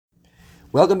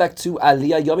Welcome back to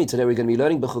Aliyah Yomi. Today we're going to be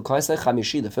learning Bechukosai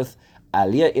Chamishi, the fifth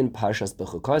Aliyah in Parshas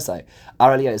Bechukosai.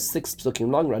 Our Aliyah is 6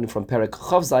 psukim long, running from Perek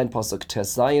Chav Zayin Pasuk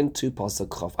Tes Zayin to Pasuk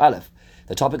Chav Aleph.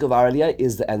 The topic of our Aliyah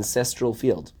is the ancestral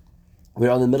field.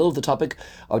 We're on the middle of the topic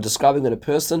of describing when a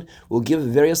person will give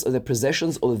various of the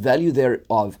possessions or the value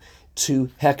thereof to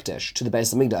Hekdesh, to the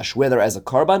Beis Hamikdash, whether as a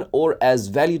korban or as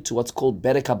value to what's called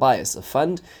Berek HaBayis, a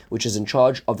fund which is in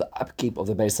charge of the upkeep of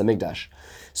the Beis Hamikdash.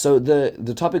 So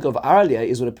the topic of our Aliyah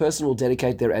is when a person will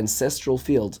dedicate their ancestral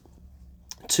field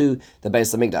to the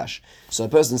Beis Hamikdash. So a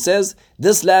person says,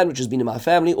 this land which has been in my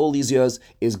family all these years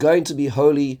is going to be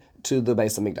holy to the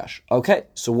Beis Hamikdash. Okay,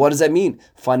 so what does that mean?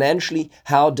 Financially,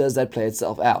 how does that play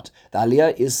itself out? The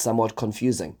Aliyah is somewhat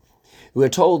confusing. We're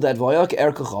told that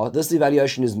this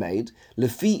evaluation is made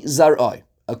lefi zar'oi,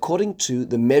 according to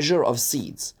the measure of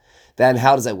seeds. Then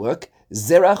how does that work?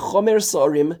 Zera chomer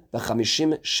sorim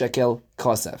b'chamishim shekel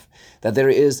kosef. That there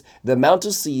is the amount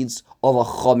of seeds of a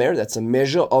chomer, that's a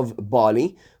measure of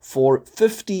barley, for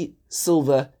 50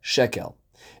 silver shekel.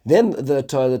 Then the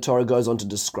Torah goes on to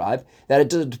describe that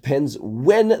it depends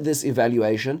when this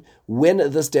evaluation,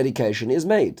 when this dedication is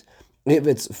made. If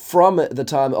it's from the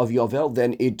time of Yovel,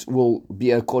 then it will be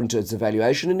according to its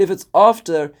evaluation. And if it's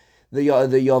after the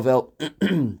Yovel,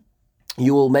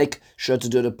 you will make sure to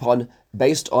do it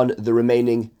based on the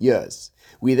remaining years.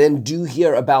 We then do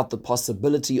hear about the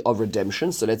possibility of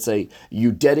redemption. So let's say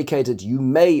you dedicate it, you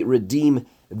may redeem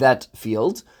that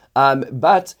field,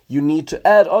 but you need to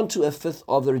add on to a fifth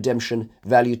of the redemption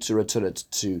value to return it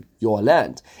to your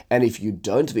land. And if you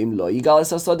don't,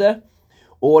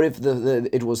 or if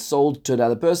it was sold to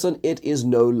another person, it is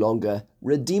no longer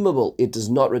redeemable. It does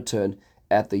not return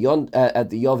at the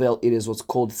Yovel. It is what's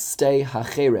called stay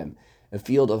hacherem, a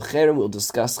field of cherem. We'll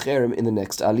discuss cherem in the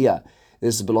next Aliyah.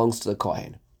 This belongs to the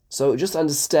Kohen. So just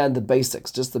understand the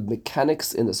basics, just the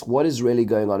mechanics in this. What is really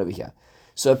going on over here?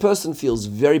 So a person feels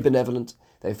very benevolent.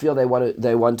 They feel they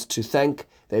want to thank.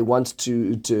 They want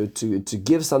to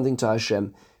give something to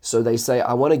Hashem. So they say,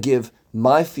 I want to give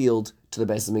my field to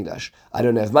the Beis Hamikdash. I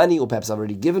don't have money, or perhaps I've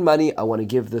already given money. I want to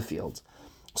give the field.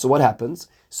 So what happens?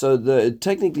 So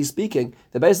technically speaking,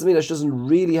 the Beis Hamikdash doesn't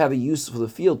really have a use for the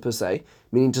field per se,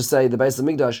 meaning to say the Beis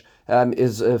Hamikdash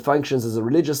functions as a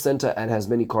religious center and has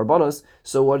many korbanos.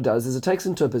 So what it does is it takes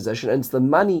into a possession, and it's the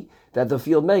money that the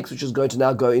field makes, which is going to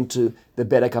now go into the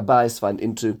Berek HaBayis fund,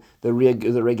 into the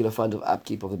regular fund of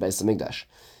upkeep of the Beis Hamikdash.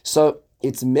 So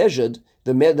it's measured,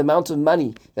 the amount of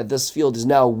money that this field is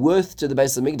now worth to the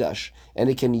Beis Hamikdash, and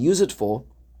it can use it for,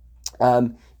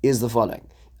 is the following.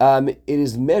 It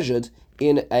is measured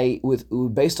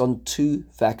based on two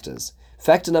factors.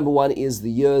 Factor number one is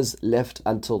the years left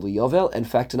until the Yovel, and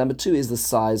factor number two is the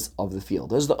size of the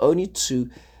field. Those are the only two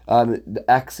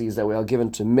axes that we are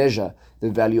given to measure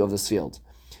the value of this field.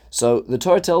 So the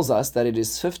Torah tells us that it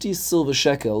is 50 silver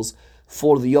shekels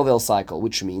for the Yovel cycle,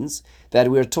 which means that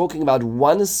we're talking about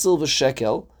 1 silver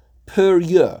shekel per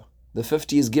year. The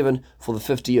 50 is given for the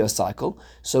 50-year cycle.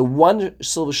 So 1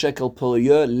 silver shekel per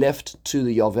year left to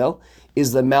the Yovel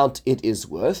is the amount it is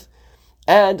worth.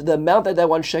 And the amount that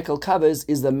 1 shekel covers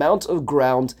is the amount of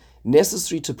ground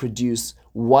necessary to produce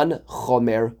 1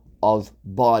 chomer of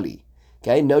barley.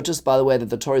 Okay, notice, by the way, that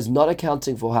the Torah is not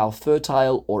accounting for how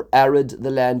fertile or arid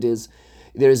the land is.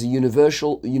 There is a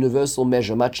universal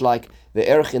measure, much like the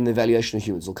erech in the evaluation of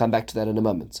humans. We'll come back to that in a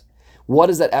moment. What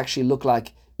does that actually look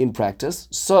like in practice?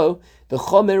 So the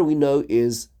chomer we know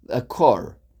is a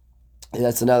kor.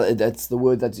 That's the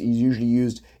word that's usually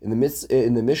used in the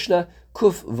Mishnah,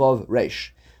 kuf vav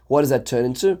resh. What does that turn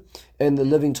into? In the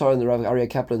Living Torah, in the Rav Aryeh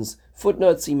Kaplan's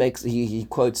footnotes, he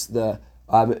quotes the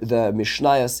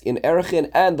Mishnayos in Erechin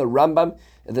and the Rambam.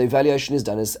 The evaluation is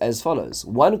done as follows.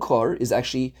 1 kor is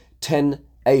actually 10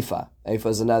 ephah. Ephah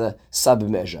is another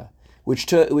sub-measure,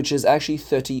 which is actually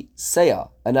 30 seah,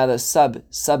 another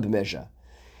sub-measure.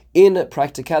 In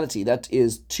practicality, that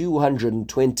is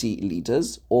 220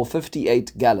 liters or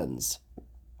 58 gallons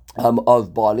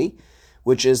of barley,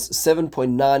 which is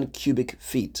 7.9 cubic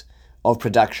feet of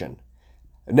production.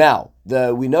 Now,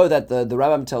 we know that the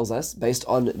Rambam tells us, based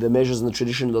on the measures and the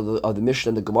tradition of the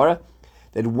Mishnah and the Gemara,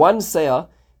 that 1 seah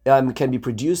can be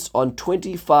produced on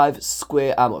 25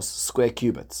 square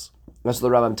cubits. That's what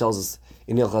the Rambam tells us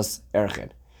in Hilchas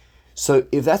Erechin. So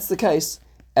if that's the case,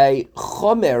 a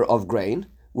chomer of grain,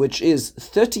 which is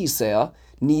 30 seah,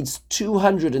 needs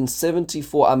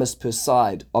 274 amos per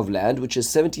side of land, which is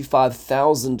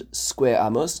 75,000 square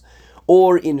amos,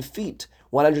 or in feet,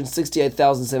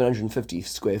 168,750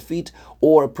 square feet,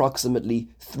 or approximately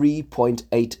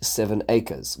 3.87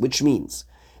 acres, which means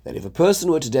that if a person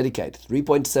were to dedicate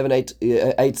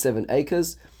 3.87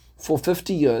 acres for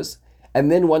 50 years,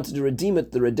 and then wanted to redeem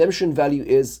it, the redemption value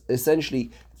is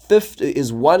essentially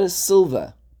 1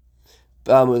 silver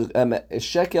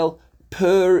shekel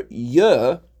per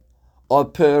year, or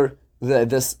per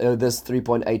this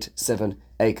 3.87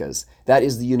 acres. That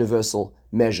is the universal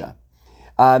measure.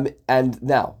 And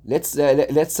now, let's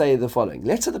say the following.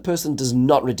 Let's say the person does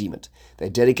not redeem it. They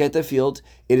dedicate their field.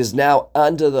 It is now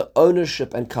under the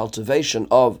ownership and cultivation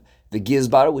of the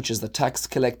Gizbar, which is the tax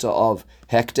collector of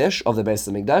Hekdesh, of the Beis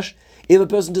HaMikdash. If a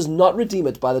person does not redeem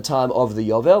it by the time of the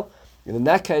Yovel, in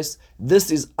that case,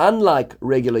 this is unlike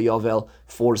regular Yovel.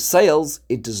 For sales,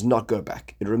 it does not go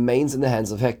back. It remains in the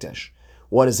hands of Hekdesh.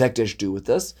 What does Hekdesh do with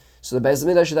this? So the Beis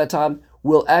HaMikdash at that time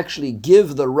will actually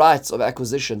give the rights of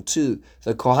acquisition to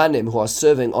the Kohanim who are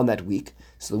serving on that week.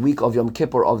 So the week of Yom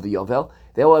Kippur of the Yovel,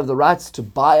 they will have the rights to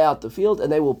buy out the field,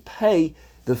 and they will pay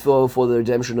for the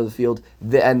redemption of the field,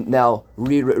 and now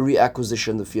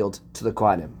reacquisition the field to the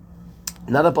Kohanim.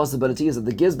 Another possibility is that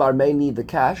the Gizbar may need the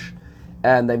cash,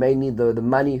 and they may need the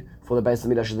money for the Beis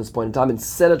HaMikdash at this point in time, and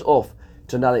sell it off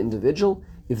to another individual.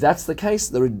 If that's the case,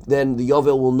 then the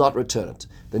Yovel will not return it.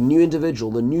 The new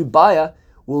individual, the new buyer,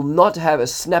 will not have a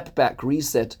snapback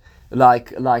reset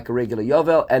like a regular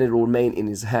Yovel, and it will remain in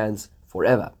his hands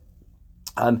forever.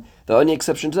 The only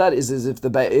exception to that is if the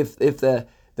Beis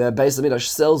HaMikdash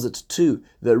sells it to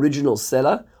the original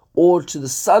seller or to the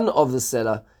son of the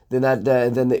seller, then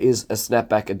there is a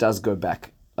snapback. It does go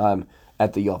back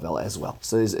at the Yovel as well.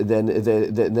 So then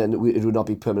it would not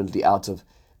be permanently out of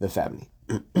the family.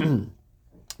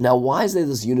 Now, why is there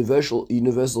this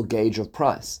universal gauge of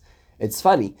price? It's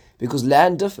funny because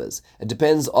land differs. It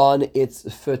depends on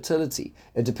its fertility.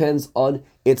 It depends on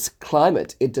its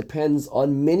climate. It depends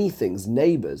on many things,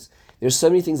 neighbors. There's so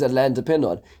many things that land depend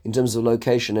on in terms of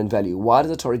location and value. Why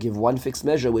does the Torah give one fixed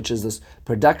measure, which is this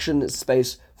production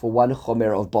space for 1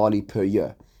 chomer of barley per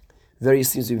year?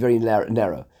 Seems to be very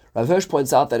narrow. Rav Hirsch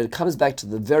points out that it comes back to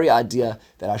the very idea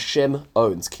that Hashem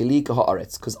owns, Kili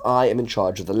Haaretz, because I am in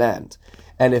charge of the land.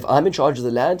 And if I'm in charge of the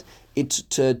land,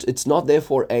 it's not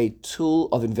therefore a tool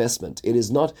of investment. It is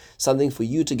not something for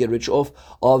you to get rich off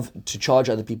of, to charge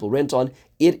other people rent on.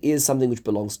 It is something which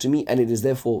belongs to me, and it is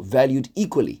therefore valued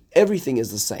equally. Everything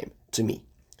is the same to me.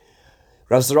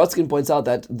 Rav Sorotskin points out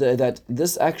that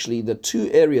this actually, the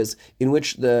two areas in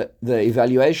which the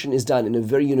evaluation is done in a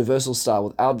very universal style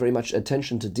without very much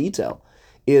attention to detail,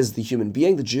 is the human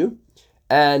being, the Jew,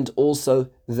 and also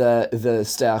the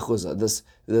stei achuzah,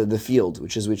 the field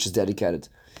which is dedicated.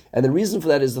 And the reason for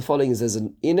that is the following: is there's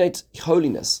an innate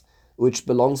holiness which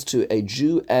belongs to a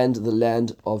Jew and the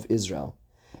land of Israel,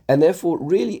 and therefore,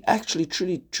 really, actually,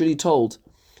 truly told,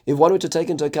 if one were to take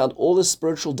into account all the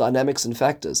spiritual dynamics and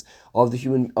factors of the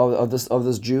human of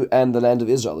this Jew and the land of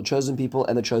Israel, the chosen people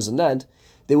and the chosen land,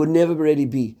 there would never really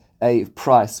be a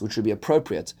price which would be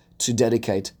appropriate to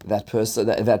dedicate that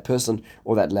person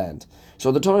or that land. So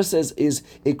what the Torah says is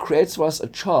it creates for us a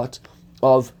chart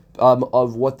of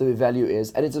what the value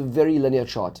is, and it's a very linear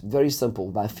chart, very simple.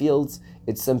 By fields,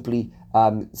 it's simply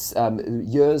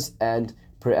years and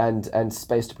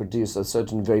space to produce a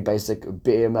certain very basic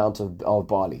bare amount of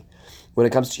barley. When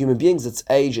it comes to human beings, it's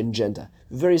age and gender.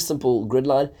 Very simple grid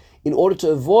line, in order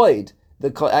to avoid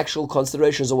the actual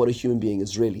considerations of what a human being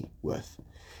is really worth.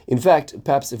 In fact,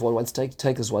 perhaps if one wants to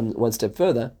take this one step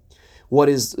further, what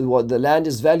the land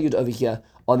is valued over here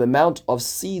on the amount of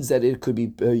seeds that it could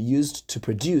be used to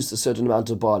produce a certain amount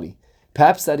of barley.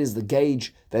 Perhaps that is the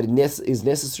gauge that is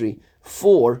necessary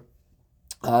for.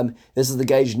 This is the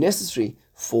gauge necessary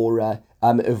for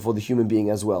the human being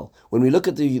as well. When we look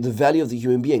at the value of the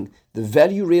human being, the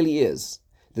value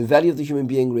of the human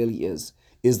being really is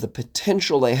the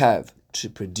potential they have to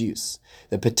produce,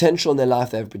 the potential in their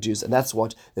life they have produced, and that's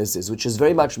what this is, which is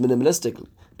very much minimalistic,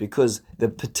 because the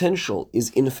potential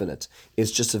is infinite.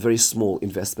 It's just a very small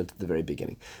investment at the very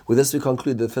beginning. With this, we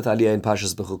conclude the fifth aliyah in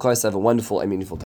Parshas Bechukosai. Have a wonderful and meaningful day.